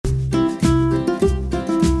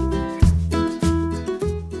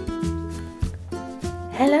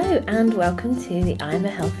Hello and welcome to the I'm a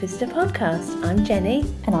Health Visitor podcast. I'm Jenny.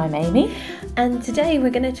 And I'm Amy. And today we're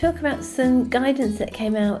going to talk about some guidance that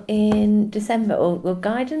came out in December, or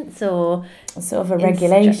guidance or... Sort of a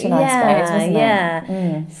regulation, I suppose, wasn't it?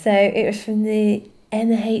 Yeah. So it was from the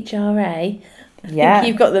MHRA. Yeah. I think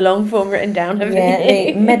you've got the long form written down, haven't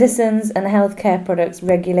you? The Medicines and Healthcare Products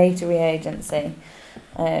Regulatory Agency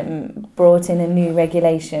brought in a new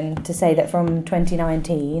regulation to say that from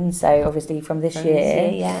 2019, so obviously from this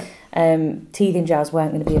year, teething gels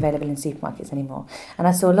weren't going to be available in supermarkets anymore. And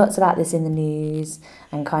I saw lots about this in the news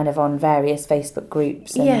and kind of on various Facebook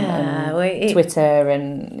groups and Twitter,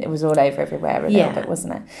 and it was all over everywhere a little bit,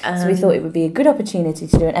 wasn't it? So we thought it would be a good opportunity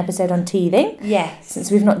to do an episode on teething. Yes.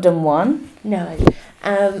 Since we've not done one. No.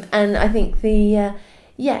 And I think it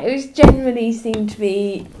was generally seemed to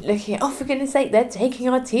be looking at, for goodness sake, they're taking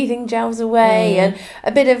our teething gels away, and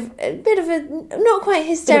a bit of a not quite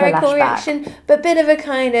hysterical reaction, but a bit of a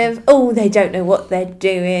kind of, they don't know what they're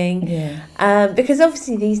doing. Yeah. Because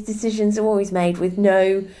obviously these decisions are always made with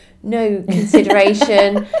no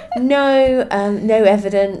consideration, no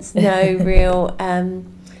evidence, no real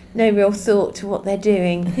thought to what they're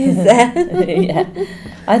doing, is there? Yeah.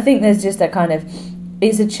 I think there's just a kind of...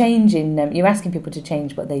 It's a change in... you're asking people to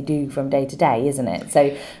change what they do from day to day, isn't it?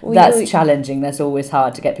 So that's challenging. That's always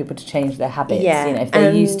hard to get people to change their habits. Yeah, you know, if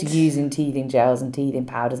they're used to using teething gels and teething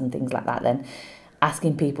powders and things like that, then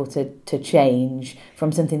asking people to change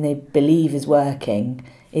from something they believe is working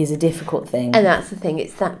is a difficult thing. And that's the thing.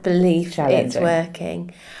 It's that belief that it's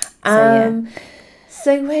working. So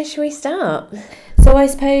where should we start? So I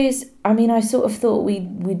suppose, I sort of thought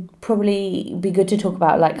we'd probably be good to talk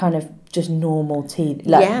about like kind of just normal teeth,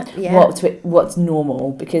 like what's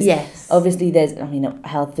normal, because obviously there's,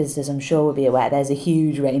 health visitors I'm sure will be aware, there's a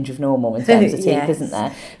huge range of normal in terms of teeth, isn't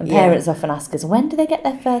there? And parents often ask us, when do they get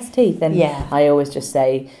their first teeth? And I always just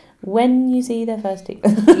say, when you see their first teeth.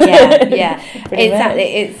 Exactly.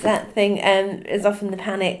 It's that thing, is often the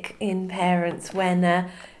panic in parents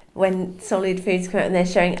when solid foods come out and they're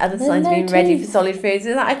showing other signs of being ready for solid foods.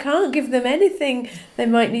 It's like, I can't give them anything they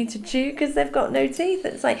might need to chew because they've got no teeth.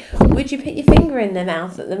 It's like, would you put your finger in their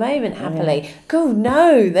mouth at the moment happily? Yeah. God,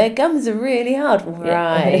 no, their gums are really hard.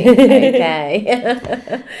 Right,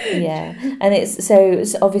 okay. Yeah, and it's so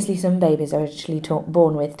obviously some babies are actually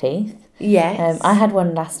born with teeth. Yes. I had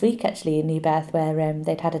one last week actually, a new birth, where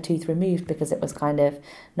they'd had a tooth removed because it was kind of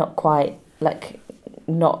not quite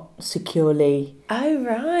not securely. Oh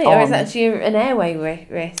right, or is actually an airway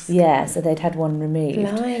risk? Yeah, so they'd had one removed.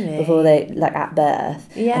 Blimey. Before they at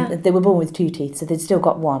birth. Yeah, and they were born with two teeth, so they'd still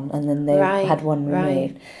got one, and then they had one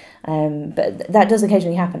removed. But that does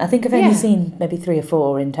occasionally happen. I think I've only seen maybe 3 or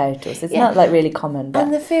 4 in total, so it's not really common. But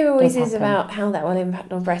and the fear always is about how that will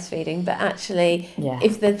impact on breastfeeding, but actually,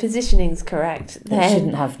 if the positioning's correct, then it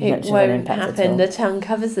shouldn't have much of an impact at all. The tongue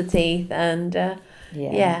covers the teeth, and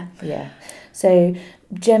So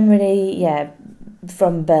generally,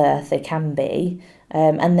 from birth it can be.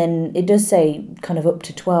 And then it does say kind of up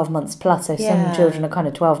to 12 months plus. So some children are kind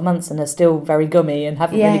of 12 months and are still very gummy and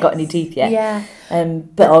haven't really got any teeth yet. Yeah.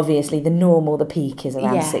 But obviously the peak is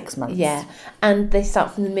around 6 months. Yeah. And they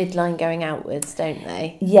start from the midline going outwards, don't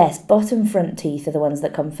they? Yes. Bottom front teeth are the ones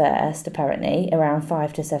that come first, apparently, around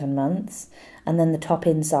 5 to 7 months. And then the top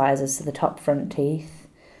incisors, so the top front teeth,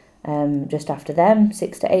 just after them,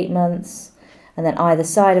 6 to 8 months. And then either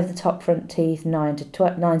side of the top front teeth, 9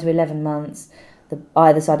 to 11 months.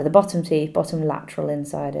 Either side of the bottom teeth, bottom lateral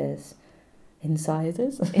incisors.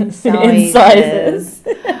 Incisors. Incisors.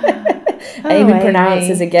 Amy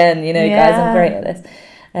pronounces again, guys, I'm great at this.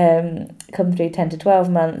 Come through 10 to 12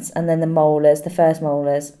 months, and then the molars, the first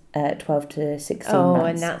molars, 12 to 16 months. Oh,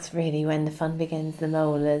 and that's really when the fun begins, the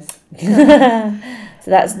molars. So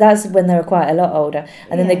that's when they're quite a lot older.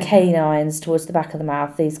 And then the canines towards the back of the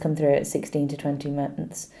mouth, these come through at 16 to 20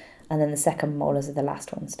 months. And then the second molars are the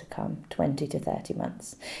last ones to come, 20 to 30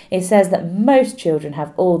 months. It says that most children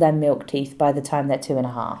have all their milk teeth by the time they're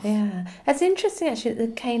 2.5. Yeah. That's interesting, actually, that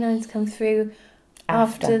the canines come through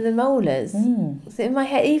after the molars. So in my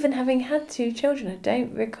head, even having had 2 children, I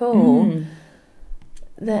don't recall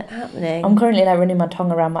that happening. I'm currently running my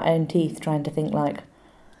tongue around my own teeth, trying to think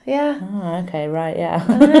yeah. Oh, okay, right, yeah.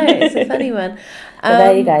 I know, it's a funny one. But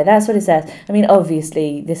there you go, that's what it says.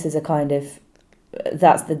 Obviously, this is a kind of...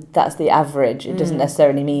 That's the average. It doesn't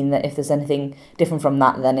necessarily mean that if there's anything different from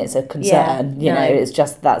that, then it's a concern. It's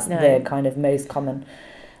just the kind of most commmen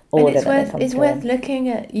order. And it's worth looking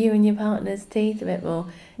at you and your partner's teeth a bit more,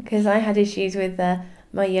 because I had issues with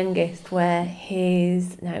my youngest where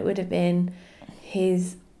it would have been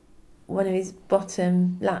one of his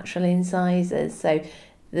bottom lateral incisors. So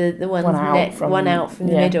the ones one out from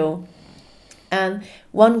the middle.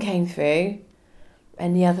 One came through,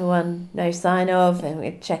 and the other one no sign of, and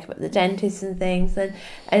we'd check up at the dentist and things, and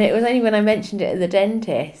it was only when I mentioned it at the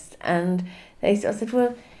dentist, and they sort of said,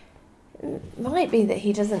 well, it might be that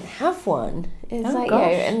he doesn't have one. It's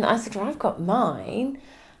and I said, well, I've got mine.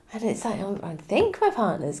 And it's like, I think my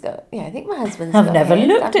partner's got, I think my husband's got I've never his.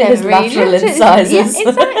 looked at his lateral incisors. Yeah,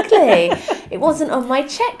 exactly. It wasn't on my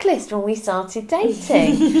checklist when we started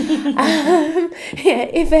dating.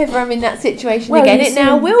 If ever I'm in that situation again, it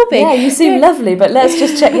now will be. Yeah, you seem lovely, but let's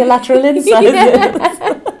just check your lateral incisors.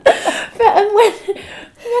 But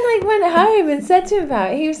when I went home and said to him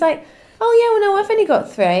about it, he was like, oh, yeah, well, no, I've only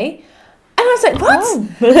got 3. And I was like, what? Oh.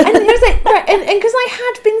 And he was like, right. And because I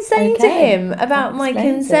had been saying to him about my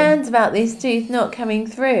concerns about this tooth not coming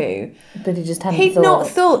through. But he just hadn't He'd not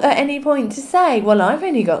thought at any point to say, well, I've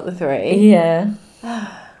only got the 3. Yeah.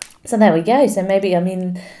 So there we go. So maybe,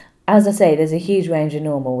 as I say, there's a huge range of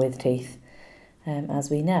normal with teeth, as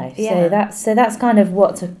we know. Yeah. So that's kind of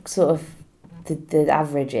what the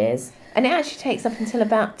average is. And it actually takes up until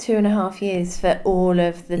about 2.5 years for all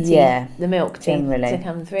of the teeth, the milk teeth, generally, to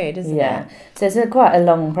come through, doesn't it? So it's quite a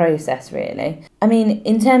long process, really. I mean,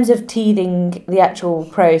 in terms of teething, the actual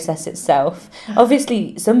process itself,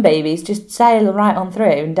 obviously some babies just sail right on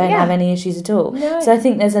through and don't have any issues at all. No. So I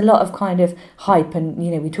think there's a lot of kind of hype and,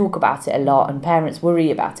 we talk about it a lot and parents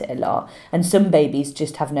worry about it a lot. And some babies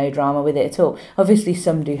just have no drama with it at all. Obviously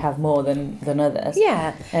some do have more than others.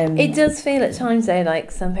 Yeah. It does feel at times, though,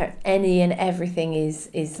 like some parents, any and everything is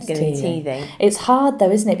going to be teething. It's hard, though,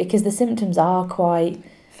 isn't it? Because the symptoms are quite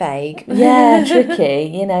vague. Yeah,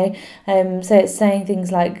 tricky, So it's saying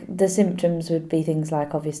things like the symptoms would be things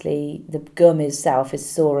like, obviously, the gum itself is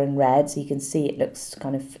sore and red, so you can see it looks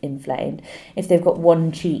kind of inflamed. If they've got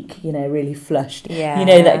one cheek, really flushed,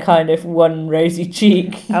 that kind of one rosy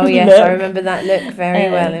cheek. Oh, yes, look. I remember that look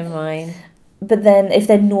very well in mine. But then if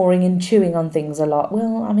they're gnawing and chewing on things a lot,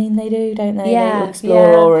 well, they do, don't they? Yeah, they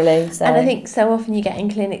explore orally. So. And I think so often you get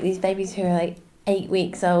in clinic these babies who are like 8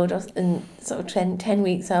 weeks old and sort of 10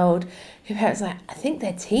 weeks old, who parents are like, I think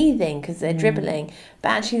they're teething because they're dribbling. But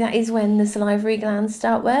actually that is when the salivary glands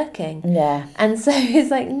start working. Yeah. And so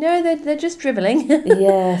it's like, no, they're just dribbling.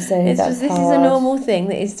 Yeah, so this is a normal thing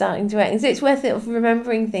that is starting to work. And so it's worth it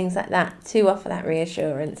remembering things like that to offer that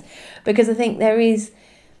reassurance. Because I think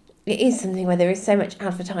it is something where there is so much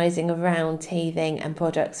advertising around teething and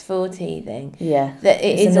products for teething. Yeah. That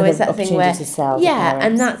it is always that thing where,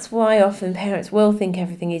 and that's why often parents will think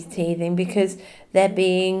everything is teething because they're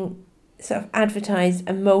being sort of advertised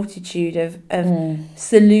a multitude of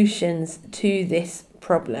solutions to this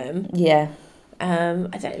problem. Yeah.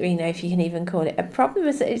 I don't really know if you can even call it a problem.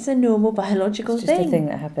 It's a normal biological thing. It's just a thing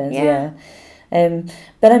that happens, yeah.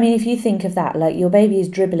 But if you think of that, like your baby is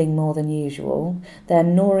dribbling more than usual, they're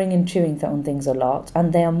gnawing and chewing on things a lot,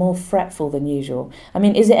 and they are more fretful than usual.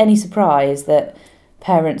 Is it any surprise that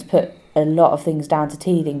parents put a lot of things down to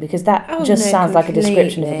teething? Because that sounds like a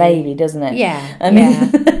description of a baby, doesn't it? Yeah.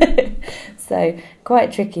 So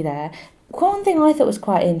quite tricky there. One thing I thought was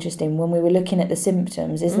quite interesting when we were looking at the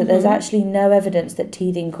symptoms is that there's actually no evidence that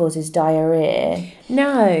teething causes diarrhea.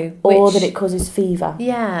 No. Or that it causes fever.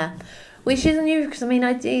 Yeah. Which is unusual because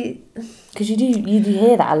I do. Because you do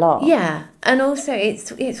hear that a lot. Yeah, and also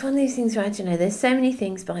it's one of these things where I don't know. There's so many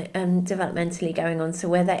things developmentally going on. So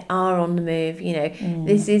where they are on the move,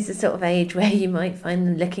 this is the sort of age where you might find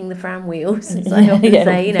them licking the pram wheels, as I often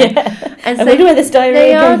say, And so where this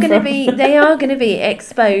they are going to be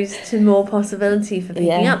exposed to more possibility for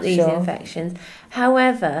picking up these infections.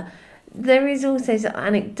 However, there is also,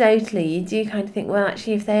 anecdotally, you do kind of think, well,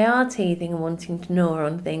 actually, if they are teething and wanting to gnaw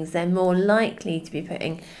on things, they're more likely to be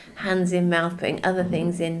putting hands in mouth, putting other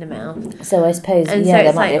things in the mouth. So I suppose,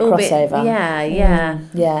 there might be a crossover.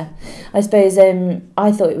 Yeah. I suppose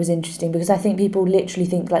I thought it was interesting because I think people literally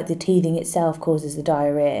think like the teething itself causes the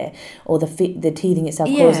diarrhea or the teething itself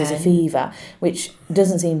causes a fever, which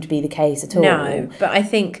doesn't seem to be the case at all. No, but I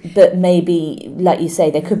think... But maybe, like you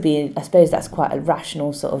say, there could be, I suppose that's quite a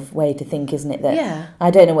rational sort of way to think, isn't it? That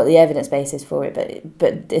I don't know what the evidence base is for it,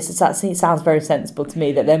 but it sounds very sensible to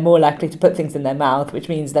me that they're more likely to put things in their mouth, which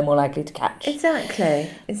means they're more likely to catch exactly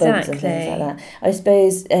bugs and things like that. I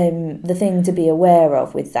suppose the thing to be aware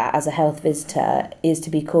of with that as a health visitor is to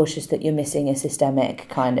be cautious that you're missing a systemic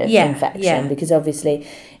kind of infection, because obviously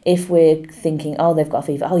if we're thinking, oh, they've got a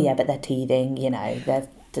fever, oh yeah, but they're teething, they're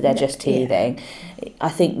they're just teething. I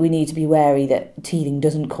think we need to be wary that teething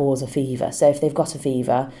doesn't cause a fever. So if they've got a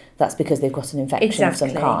fever, that's because they've got an infection of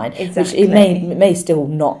some kind, which it may still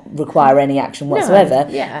not require any action whatsoever.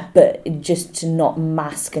 But just to not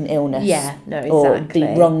mask an illness, or be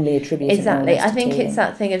wrongly attributed. I think it's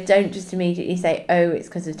that thing of don't just immediately say, oh, it's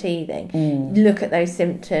because of teething. Look at those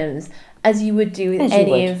symptoms. As you would do with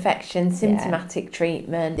any infection, symptomatic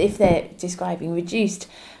treatment. If they're describing reduced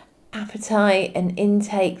appetite and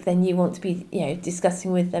intake, then you want to be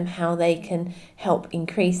discussing with them how they can help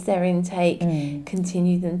increase their intake,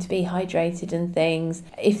 continue them to be hydrated and things.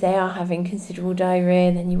 If they are having considerable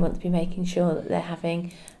diarrhea, then you want to be making sure that they're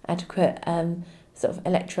having adequate sort of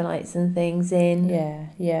electrolytes and things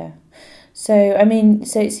in. So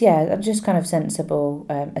it's just kind of sensible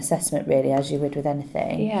assessment, really, as you would with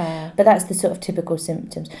anything. But that's the sort of typical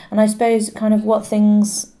symptoms. And I suppose kind of what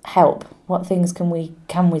things help, what things can we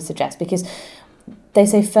suggest? Because they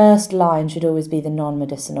say first line should always be the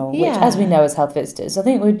non-medicinal, which, as we know as health visitors, I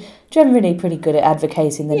think we're generally pretty good at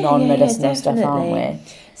advocating the non-medicinal stuff, aren't we?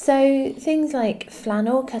 So things like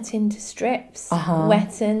flannel cut into strips,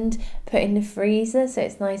 wettened, put in the freezer so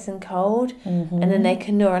it's nice and cold, and then they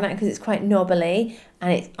can gnaw on that because it's quite knobbly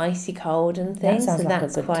and it's icy cold and things, so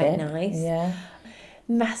that's quite nice.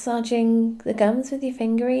 Massaging the gums with your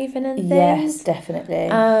finger even and things. Yes, definitely.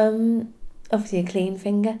 Obviously a clean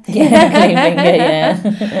finger. Clean finger,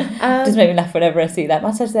 just make me laugh whenever I see that.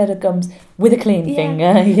 Massage their gums with a clean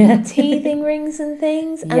finger. Teething rings and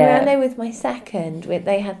things. And I know with my second,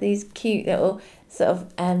 they had these cute little sort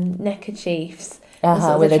of neckerchiefs.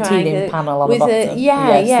 With a teething panel on the bottom.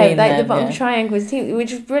 The bottom triangle was teething,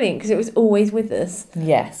 which was brilliant because it was always with us.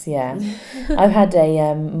 Yes, I've had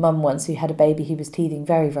a mum once who had a baby who was teething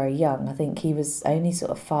very, very young. I think he was only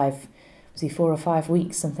sort of 4 or 5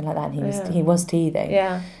 weeks, something like that, and he was teething.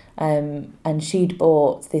 And she'd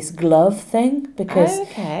bought this glove thing because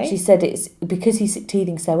she said it's because he's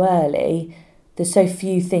teething so early, there's so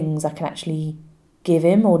few things I can actually give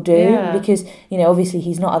him or do because obviously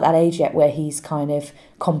he's not at that age yet where he's kind of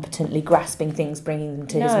competently grasping things, bringing them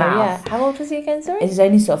to his mouth. How old was he again, sorry? He's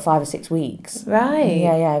only sort of 5 or 6 weeks.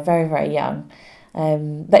 Right. Very, very young.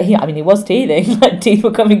 But he was teething, like teeth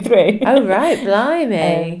were coming through. Oh right,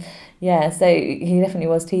 blimey. So he definitely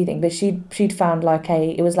was teething, but she'd found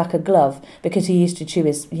it was like a glove because he used to chew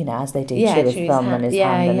his, as they do, chew his thumb and his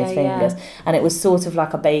hand and his fingers, and it was sort of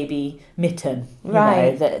like a baby mitten,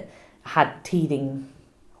 that had teething.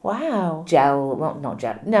 Wow. Gel, well, not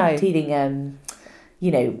gel. No. Teething,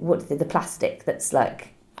 what's the plastic that's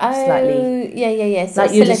like slightly. So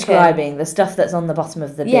like you're describing the stuff that's on the bottom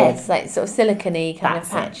of the bib. Yes, like sort of silicone-y kind of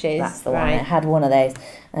patches. That's the one. I had one of those,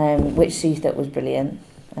 which she thought was brilliant.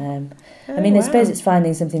 I suppose it's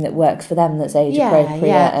finding something that works for them that's age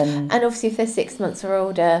appropriate. And obviously if they're 6 months or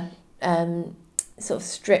older, sort of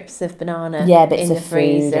strips of banana bits in the of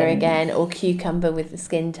freezer again, or cucumber with the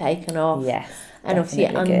skin taken off. Yes. And obviously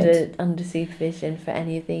under supervision for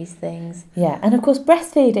any of these things. And of course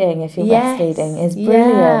breastfeeding, if you're breastfeeding, is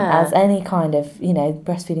brilliant as any kind of,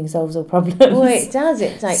 breastfeeding solves all problems. Well, it does.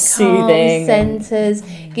 It's like soothing, centres,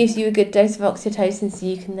 gives you a good dose of oxytocin so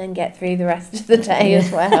you can then get through the rest of the day as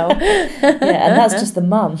well. And that's just the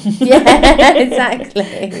mum. Exactly.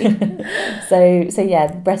 So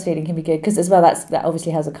breastfeeding can be good because as well that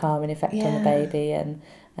obviously has a calming effect on the baby and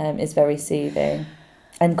is very soothing.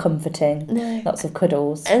 And comforting, lots of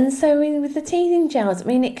cuddles. And so with the teething gels,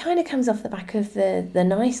 it kind of comes off the back of the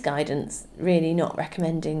NICE guidance, really not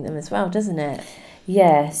recommending them as well, doesn't it?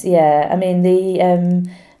 Yes, the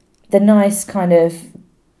NICE kind of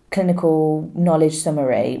clinical knowledge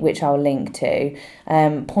summary, which I'll link to,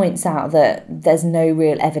 points out that there's no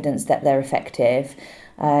real evidence that they're effective.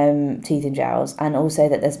 Teething gels, and also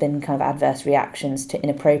that there's been kind of adverse reactions to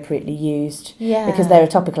inappropriately used because they're a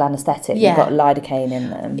topical anaesthetic. You've got lidocaine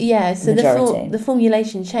in them. So the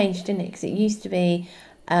formulation changed, didn't it? Because it used to be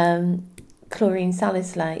chlorine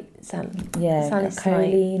salicylate. Choline.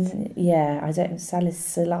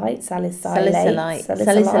 Salicylate.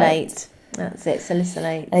 That's it,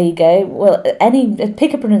 salicylate. There you go. Well,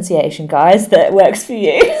 pick a pronunciation, guys, that works for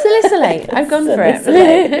you. Salicylate. I've gone for it.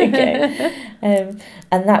 Okay.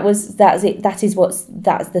 And that's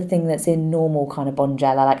the thing that's in normal kind of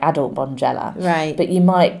Bonjela, like adult Bonjela. Right. But you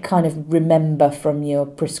might kind of remember from your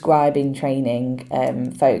prescribing training,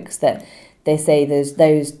 folks, that they say there's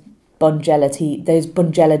those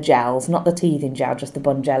Bonjela gels, not the teething gel, just the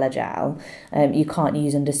Bonjela gel, you can't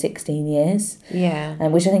use under 16 years.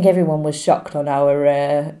 Which I think everyone was shocked on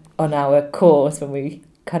our course when we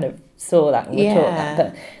kind of saw that and we taught that.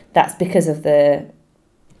 But that's because of the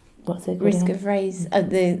What's it called? Risk of raise,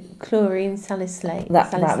 the chlorine salicylate.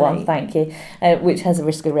 That one, thank you. Which has a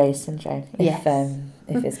risk of Ray's syndrome.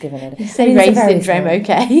 If it's given it. You say Ray's syndrome,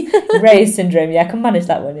 okay. Ray's syndrome, yeah, I can manage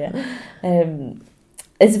that one, yeah.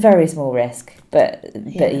 It's a very small risk, but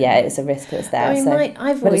it's a risk that's there.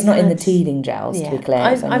 But it's not in the teething gels, to be clear.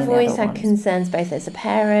 I've always had concerns, both as a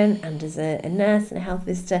parent and as a nurse and a health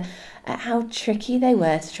visitor, at how tricky they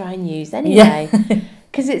were to try and use anyway.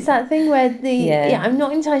 Because it's that thing where I'm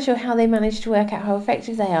not entirely sure how they manage to work out how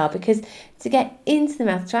effective they are, because to get into the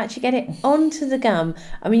mouth, to actually get it onto the gum,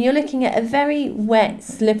 I mean, you're looking at a very wet,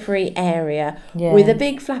 slippery area with a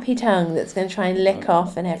big flappy tongue that's going to try and lick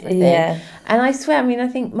off and everything. Yeah. And I swear, I mean, I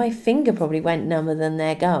think my finger probably went number than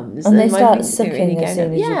their gums. And they start sucking as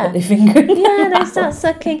soon as you put your finger in. Yeah, they start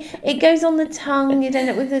sucking. It goes on the tongue. You'd end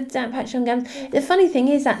up with a damp patch on gums. The funny thing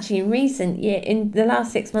is, actually, in the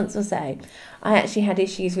last 6 months or so, I actually had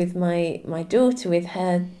issues with my daughter with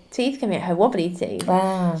her teeth coming out, her wobbly teeth.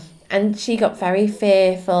 Wow. And she got very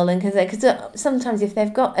fearful, and because sometimes if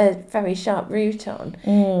they've got a very sharp root on,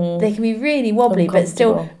 they can be really wobbly, but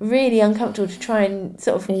still really uncomfortable to try and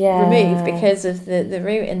sort of remove because of the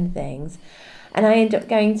root and things. And I ended up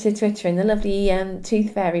going to Twitter, and the lovely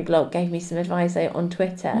Tooth Fairy blog gave me some advice on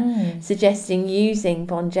Twitter, suggesting using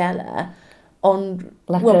Bonjela on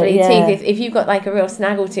wobbly teeth. If you've got like a real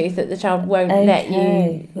snaggle tooth that the child won't let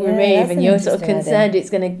you remove, and you're sort of concerned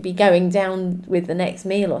it's going to be going down with the next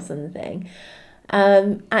meal or something,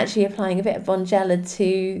 actually applying a bit of Bonjela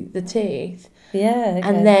to the tooth,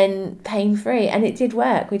 and then pain free, and it did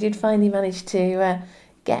work. We did finally manage to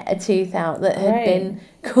get a tooth out that had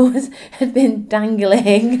been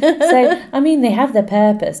dangling. So, I mean, they have their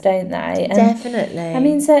purpose, don't they? And definitely. I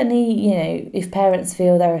mean, certainly, if parents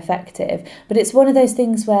feel they're effective, but it's one of those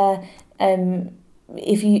things where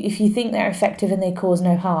if you think they're effective and they cause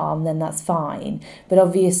no harm, then that's fine. But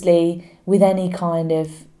obviously, with any kind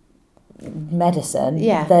of medicine,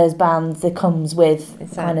 there's bands that comes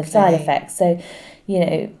with kind of side effects. So,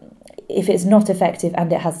 if it's not effective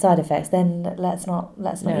and it has side effects, then let's not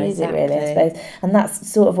use it, really, I suppose. And that's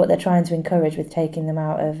sort of what they're trying to encourage with taking them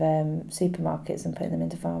out of supermarkets and putting them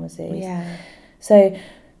into pharmacies. Yeah. So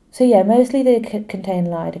mostly they contain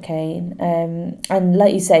lidocaine, and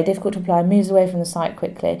like you say, difficult to apply, moves away from the site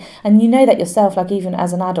quickly. And you know that yourself, like even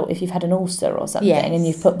as an adult, if you've had an ulcer or something and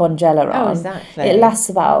you've put Bonjela on, it lasts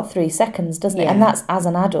about 3 seconds, doesn't it? And that's as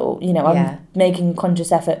an adult. I'm making a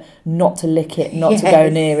conscious effort not to lick it, not to go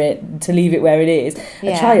near it, to leave it where it is.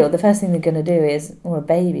 A child, the first thing they're going to do is, or a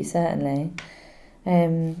baby certainly,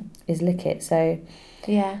 is lick it. So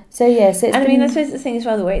it's I mean, I suppose the thing as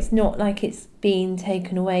well, the way it's not like it's been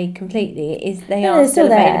taken away completely, they are still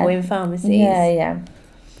available in pharmacies. Yeah.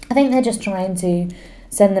 I think they're just trying to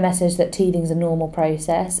send the message that teething's a normal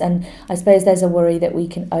process, and I suppose there's a worry that we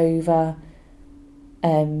can over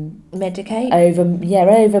medicate, over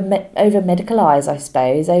medicalise, I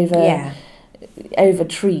suppose, over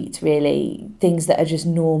treat really things that are just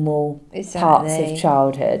normal parts of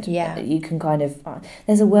childhood. You can kind of,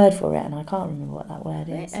 there's a word for it and I can't remember what that word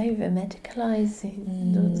is. Over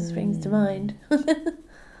medicalising springs to mind.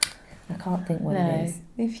 I can't think what it is.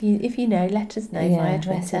 If you know, let us know via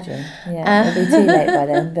Twitter. It'll be too late by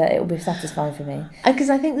then, but it'll be satisfying for me. Because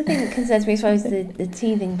I think the thing that concerns me as well is the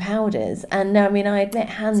teething powders. And I mean, I admit,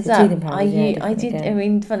 hands up, funny.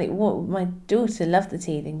 My daughter loved the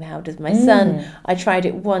teething powders. My son, I tried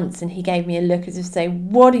it once, and he gave me a look as if to say,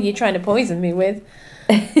 "What are you trying to poison me with?"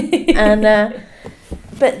 And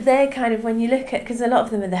but they're kind of, when you look at, because a lot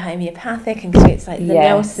of them are the homeopathic, and it's like the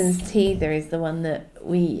Nelson's Teether is the one that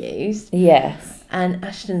we used. Yes. And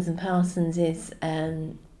Ashton's and Parsons is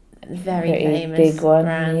very pretty famous big one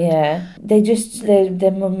brand.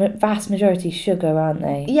 They're vast majority sugar, aren't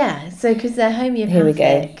they? So because they're homeopathic. Here we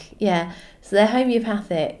go. So they're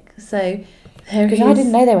homeopathic, so because I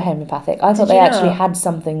didn't know they were homeopathic. I thought they actually had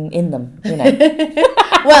something in them,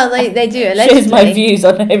 Well, they do allegedly. Shows my views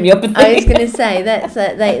on homeopathy. I was going to say that's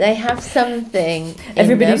they have something.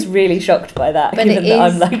 Everybody's really shocked by that, but given that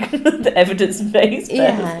I'm like the evidence-based.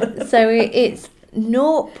 Yeah, so it's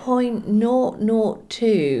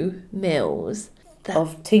 0.002 mils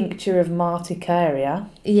of tincture of Marticaria.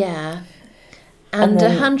 Yeah, and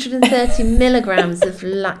 130 milligrams of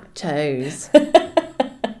lactose.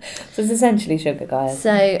 So it's essentially sugar, guys.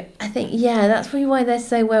 So I think, that's probably why they're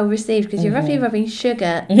so well received, because you're roughly rubbing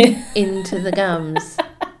sugar into the gums.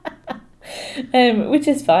 Which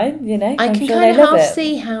is fine, I can kind of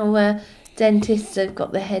see how dentists have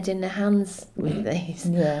got their head in their hands with these.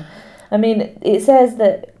 Yeah. I mean, it says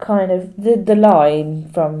that kind of the line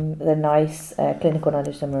from the NICE clinical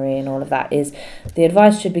knowledge summary and all of that is the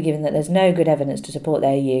advice should be given that there's no good evidence to support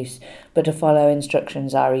their use, but to follow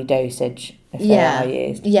instructions re dosage if they are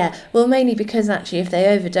used. Yeah, well, mainly because actually if they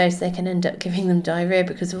overdose, they can end up giving them diarrhea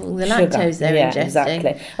because of all the lactose they're ingesting.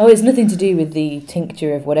 Exactly. Oh, it's nothing to do with the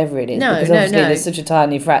tincture of whatever it is, because obviously there's such a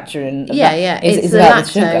tiny fraction. And it's the about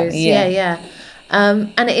lactose. The sugar.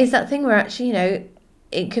 And it is that thing where actually,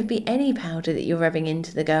 it could be any powder that you're rubbing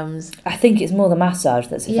into the gums. I think it's more the massage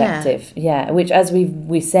that's effective. Which, as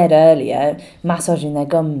we said earlier, massaging their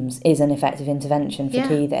gums is an effective intervention for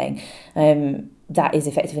teething. That is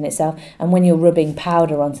effective in itself. And when you're rubbing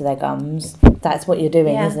powder onto their gums, that's what you're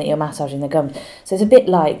doing, isn't it? You're massaging the gums. So it's a bit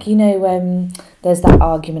like, there's that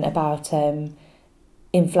argument about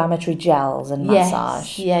inflammatory gels and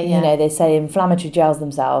massage. They say inflammatory gels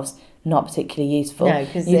themselves, not particularly useful. No,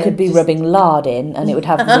 because you could be rubbing lard in and it would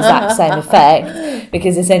have the exact same effect,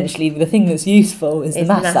 because essentially the thing that's useful is the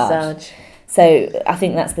massage. So I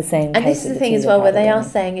think that's the same case. And this is the thing as well, where they are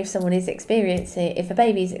saying if a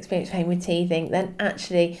baby is experiencing pain with teething, then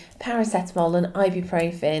actually paracetamol and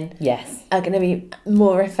ibuprofen are going to be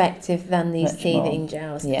more effective than these teething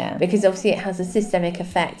gels. Yeah. Because obviously it has a systemic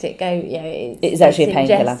effect. It's actually a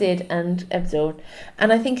painkiller. Ingested and absorbed.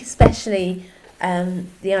 And I think especially the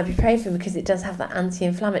ibuprofen, because it does have that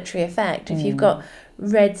anti-inflammatory effect. If you've got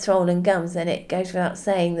red swollen gums, then it goes without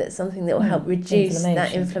saying that something that will help reduce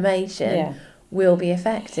that inflammation will be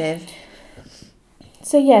effective.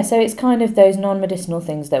 So it's kind of those non-medicinal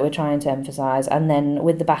things that we're trying to emphasise, and then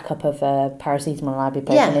with the backup of paracetamol and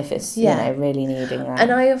ibuprofen if it's really needing that.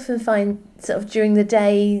 And I often find sort of during the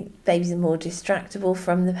day babies are more distractible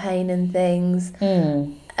from the pain and things.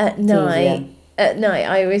 At night,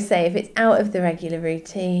 I always say if it's out of the regular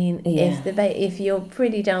routine, if you're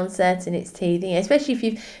pretty darn certain it's teething, especially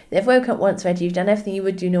if they've woken up once already, you've done everything you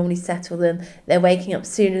would do normally, settle them, they're waking up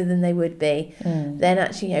sooner than they would be, then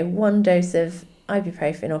actually one dose of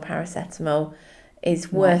ibuprofen or paracetamol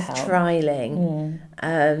is worth trialing.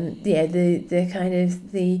 The kind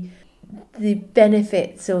of the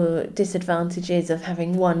benefits or disadvantages of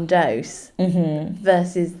having one dose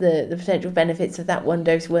versus the potential benefits of that one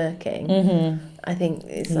dose working. I think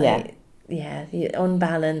it's on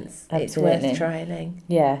balance, it's worth trialing.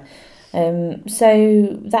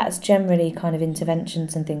 So that's generally kind of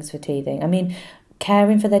interventions and things for teething. I mean,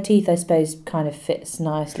 caring for their teeth, I suppose, kind of fits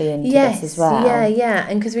nicely into this as well.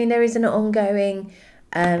 And because there is an ongoing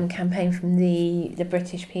campaign from the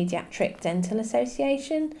British Paediatric Dental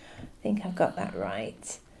Association. I think I've got that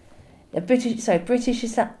right. The British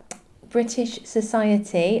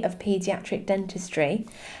Society of Paediatric Dentistry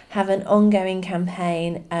have an ongoing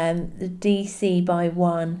campaign, the DC by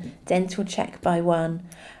One, Dental Check by One,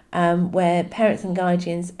 where parents and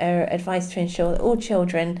guardians are advised to ensure that all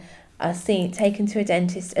children are taken to a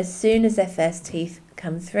dentist as soon as their first teeth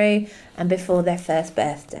come through and before their first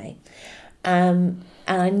birthday. And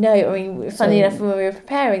I know, funny enough, when we were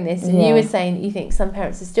preparing this, and you were saying that you think some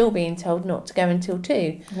parents are still being told not to go until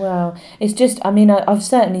 2. Well, it's just, I've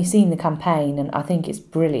certainly seen the campaign, and I think it's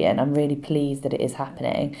brilliant. I'm really pleased that it is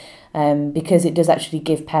happening, because it does actually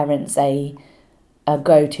give parents a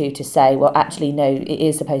go-to say, well, actually, no, it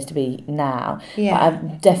is supposed to be now. But I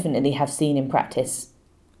definitely have seen in practice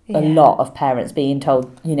a lot of parents being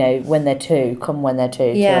told, when they're 2, come when they're 2,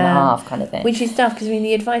 2.5 kind of thing. Which is tough, because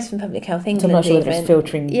the advice from Public Health England... So I'm not sure whether it's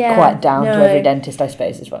filtering quite down to every dentist, I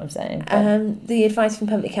suppose, is what I'm saying. The advice from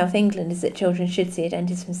Public Health England is that children should see a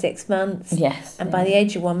dentist from 6 months. Yes. And by the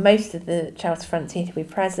age of 1, most of the child's front teeth will be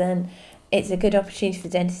present. It's a good opportunity for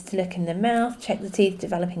the dentist to look in their mouth, check the teeth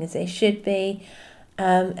developing as they should be.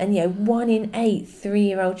 1 in 8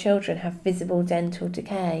 3-year-old children have visible dental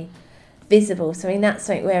decay. Visible, so that's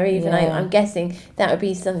something where even I'm guessing that would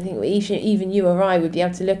be something where even you or I would be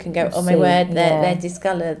able to look and go, oh my word, they're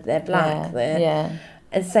discoloured, they're black,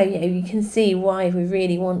 and so you can see why we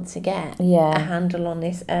really want to get a handle on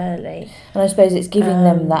this early. And I suppose it's giving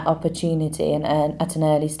them that opportunity and at an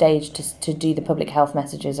early stage to do the public health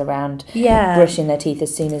messages around brushing their teeth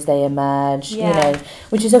as soon as they emerge,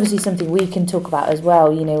 which is obviously something we can talk about as well,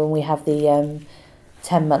 when we have the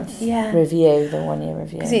 10-month review, the 1-year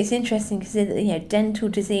review. Because it's interesting, because dental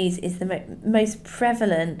disease is the most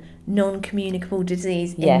prevalent non-communicable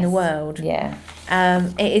disease in the world. It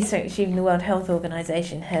is something which even the World Health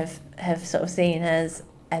Organisation have sort of seen as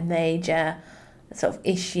a major sort of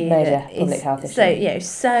issue. Major public health issue.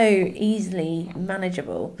 So easily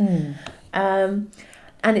manageable.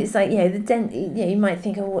 And it's like, you might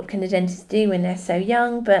think, what can a dentist do when they're so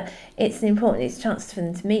young? But it's a chance for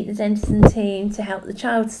them to meet the dentist and team, to help the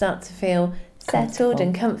child start to feel settled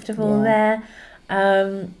and comfortable there.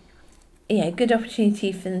 Good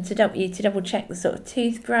opportunity for them to double check the sort of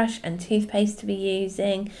toothbrush and toothpaste to be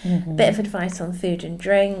using. Bit of advice on food and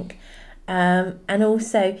drink. And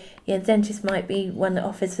also, the dentist might be one that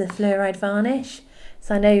offers the fluoride varnish.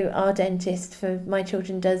 So I know our dentist for my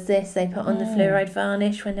children does this. They put on the fluoride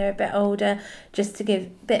varnish when they're a bit older, just to give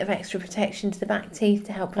a bit of extra protection to the back teeth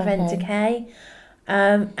to help prevent decay.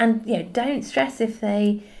 And don't stress if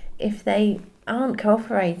they aren't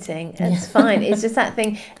cooperating. It's fine. It's just that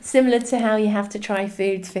thing similar to how you have to try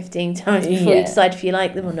foods 15 times before you decide if you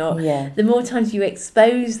like them or not. The more times you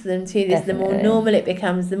expose them to this, the more normal it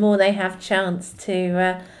becomes, the more they have chance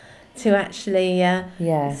to actually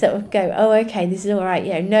sort of go, oh, okay, this is all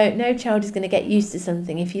right. No child is going to get used to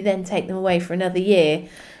something if you then take them away for another year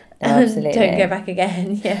and don't go back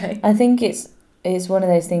again. I think it's one of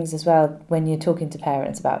those things as well when you're talking to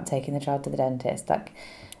parents about taking the child to the dentist, like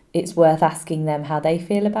it's worth asking them how they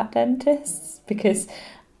feel about dentists, because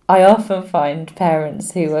I often find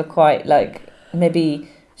parents who are quite maybe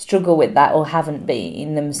struggle with that or haven't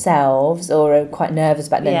been themselves or are quite nervous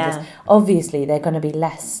about dentists, obviously they're going to be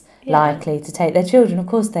less likely to take their children. Of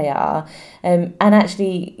course they are. And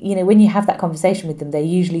actually, when you have that conversation with them, they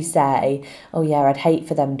usually say, oh yeah, I'd hate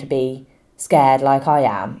for them to be scared like I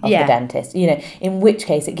am of the dentist, in which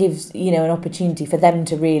case it gives, an opportunity for them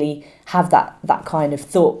to really have that kind of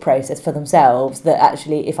thought process for themselves, that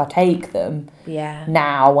actually if I take them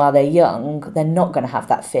now while they're young, they're not going to have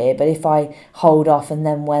that fear. But if I hold off and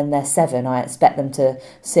then when they're 7, I expect them to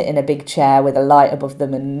sit in a big chair with a light above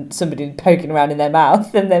them and somebody poking around in their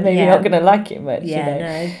mouth, then they're maybe not going to like it much.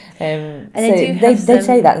 And so they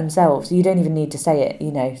say that themselves. You don't even need to say it,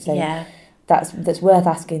 That's worth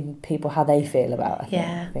asking people how they feel about it.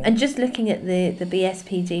 I think. And just looking at the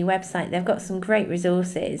BSPD website, they've got some great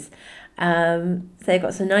resources. So they've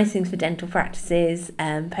got some nice things for dental practices,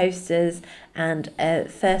 posters, and a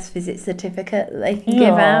first visit certificate that they can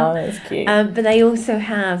give out. That's cute. But they also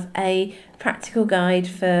have a practical guide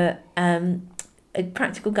to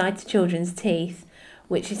children's teeth,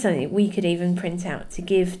 which is something we could even print out to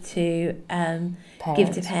give to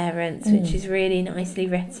parents, which is really nicely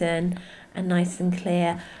written and nice and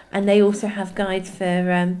clear. And they also have guides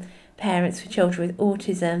for parents for children with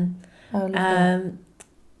autism.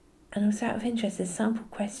 And also, out of interest, there's a sample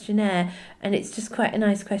questionnaire, and it's just quite a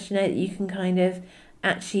nice questionnaire that you can kind of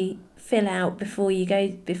actually fill out before they go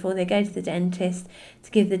to the dentist,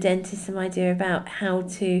 to give the dentist some idea about how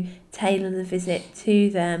to tailor the visit to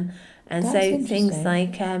them. And so things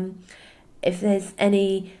like if there's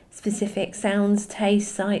any specific sounds, tastes,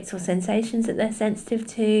 sights or sensations that they're sensitive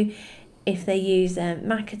to, if they use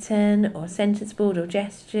Makaton or sentence board or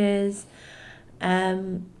gestures,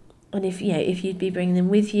 and if you'd be bringing them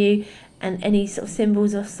with you, and any sort of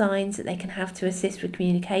symbols or signs that they can have to assist with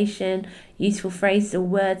communication, useful phrases or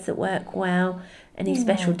words that work well, any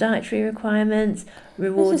special dietary requirements,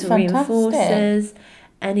 rewards or reinforcers,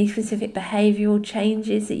 any specific behavioural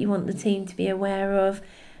changes that you want the team to be aware of,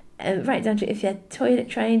 right down to if they're toilet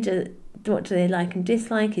trained, what do they like and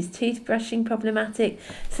dislike, is toothbrushing problematic,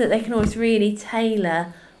 so that they can always really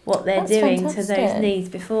tailor what they're doing to those needs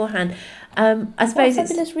beforehand. I suppose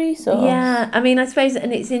it's a fabulous resource. Yeah, I mean, I suppose,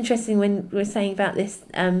 and it's interesting when we're saying about this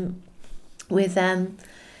with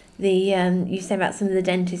you say about some of the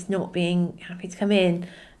dentists not being happy to come in,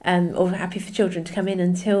 or happy for children to come in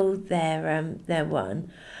until they're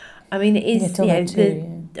 1. I mean, it is until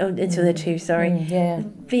they're 2. Sorry.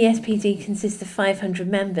 BSPD consists of 500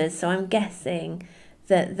 members, so I'm guessing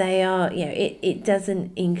that they are. It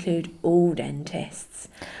doesn't include all dentists.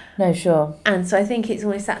 No, sure. And so I think it's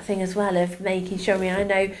always that thing as well of making sure. I mean, I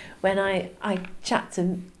know when I chat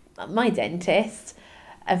to my dentist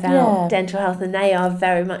about dental health, and they are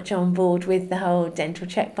very much on board with the whole dental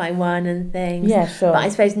check by one and things. Yeah, sure. But I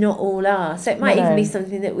suppose not all are. So it might even be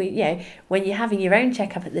something that we, when you're having your own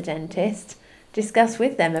checkup at the dentist, discuss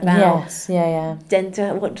with them about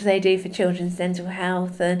dental. What do they do for children's dental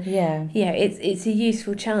health? And it's a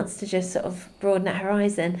useful chance to just sort of broaden that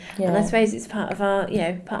horizon. Yeah. And I suppose it's part of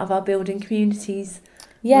our building communities.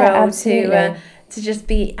 Yeah, role absolutely. To just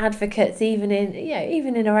be advocates, even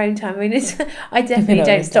in our own time. I mean, I definitely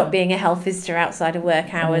don't stop being a health visitor outside of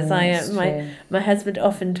work hours. My husband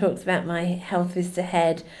often talks about my health visitor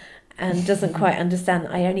head, and doesn't quite understand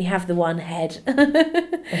that I only have the one head.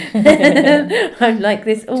 I'm like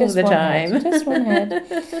this all the time. Just one head.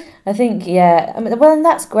 I think, I mean, well, and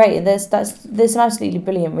that's great. There's some absolutely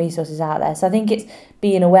brilliant resources out there. So I think it's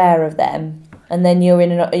being aware of them, and then you're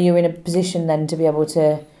in a position then to be able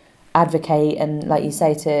to advocate and, like you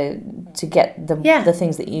say, to get the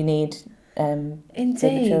things that you need for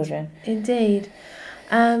the children. Indeed.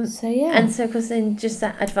 So yeah, and so of course then just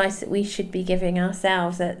that advice that we should be giving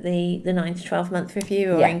ourselves at the 9 to 12 month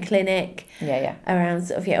review or in clinic around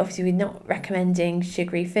sort of obviously we're not recommending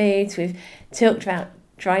sugary foods. We've talked about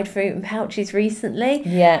dried fruit and pouches recently.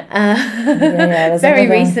 Very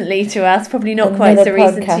recently to us, probably not quite so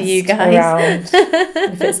recent to you guys.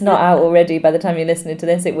 If it's not out already by the time you're listening to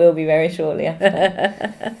this, it will be very shortly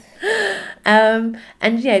after. And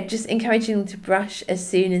just encouraging them to brush as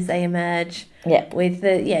soon as they emerge. With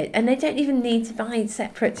and they don't even need to buy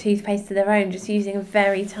separate toothpaste of their own, just using a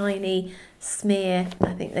very tiny smear,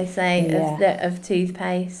 I think they say, of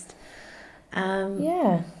toothpaste.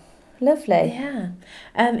 Lovely.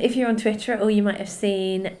 If you're on Twitter, or you might have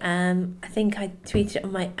seen, I think I tweeted it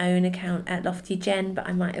on my own account at Lofty Jen, but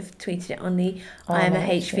I might have tweeted it on the I Am a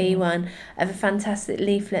HV one, of a fantastic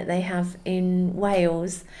leaflet they have in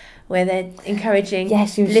Wales, where they're encouraging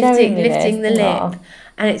lifting the lip.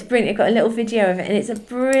 And it's brilliant. I've got a little video of it, and it's a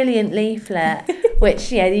brilliant leaflet,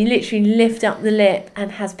 which, you literally lift up the lip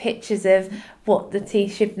and has pictures of what the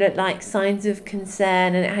teeth should look like, signs of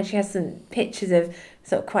concern, and it actually has some pictures of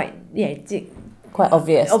sort of quite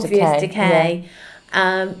obvious decay.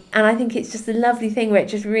 And I think it's just a lovely thing where it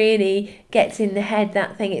just really gets in the head,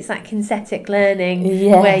 that thing. It's that kinesthetic learning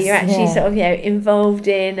where you're actually sort of involved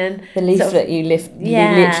in, and the leaflet you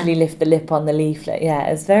literally lift the lip on the leaflet.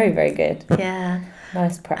 It's very, very good.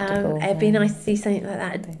 Nice, practical. It'd be nice to see something like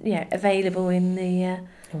that, available in the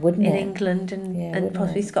England and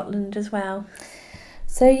possibly Scotland as well.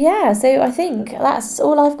 So I think that's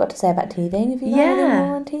all I've got to say about teething. Have you got any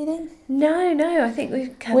more on teething? No, I think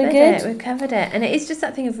we've covered it. We've covered it, and it is just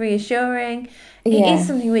that thing of reassuring. It is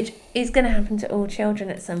something which is going to happen to all children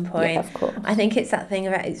at some point. Of course. I think it's that thing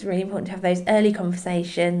about it's really important to have those early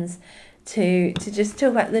conversations. To just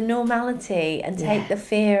talk about the normality and take the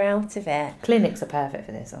fear out of it. Clinics are perfect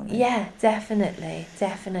for this, aren't they? Yeah, definitely.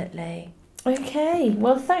 Okay,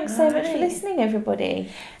 well, thanks so much for listening,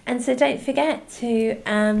 everybody. And so don't forget to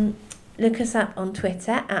look us up on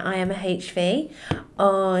Twitter at I Am a HV,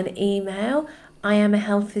 on email I Am a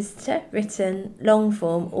Health Visitor, written long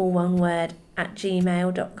form, all one word, at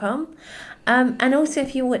gmail.com. And also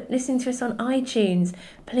if you're listening to us on iTunes,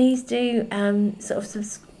 please do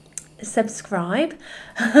subscribe.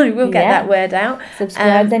 We'll get that word out.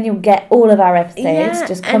 Subscribe, then you'll get all of our episodes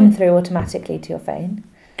just come through automatically to your phone.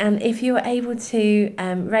 And if you're able to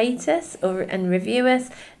rate us and review us,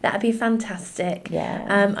 that'd be fantastic.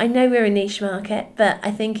 I know we're a niche market, but I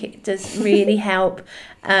think it does really help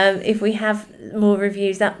if we have more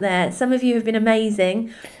reviews up there. Some of you have been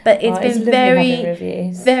amazing, but it's been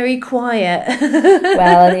very quiet.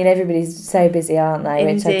 Well, I mean, everybody's so busy, aren't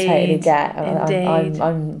they? Which I totally get.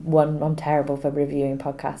 I'm terrible for reviewing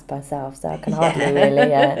podcasts myself, so I can hardly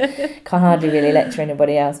really lecture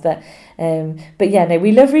anybody else. But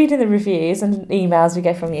we love reading the reviews and emails we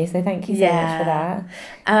get from you. So thank you so much for that.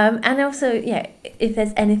 And also, if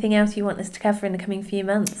there's anything else you want us to cover in the coming few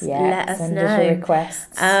months, let us know. Send us your requests.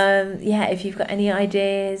 If you've got any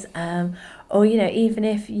ideas, or even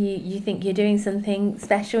if you think you're doing something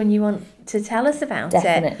special and you want to tell us about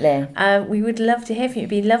it, we would love to hear from you. It'd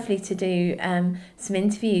be lovely to do some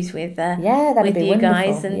interviews with that'd with be you wonderful.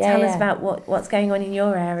 Guys and tell us about what's going on in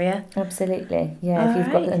your area. Absolutely, if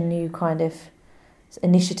you've got a new kind of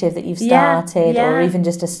initiative that you've started, or even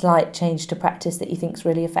just a slight change to practice that you think is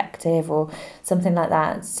really effective, or something like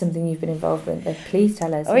that, something you've been involved with, please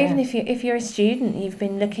tell us. Or even if you're a student, you've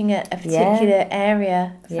been looking at a particular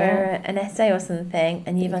area for an essay or something,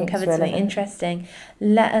 and you've uncovered something interesting,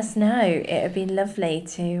 let us know. It would be lovely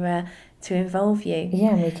to involve you.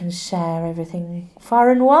 And we can share everything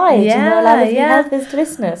far and wide and allow lovely health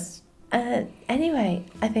listeners. Anyway,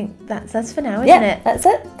 I think that's us for now, isn't it? That's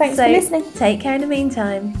it. Thanks for listening. Take care in the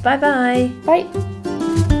meantime. Bye-bye. Bye.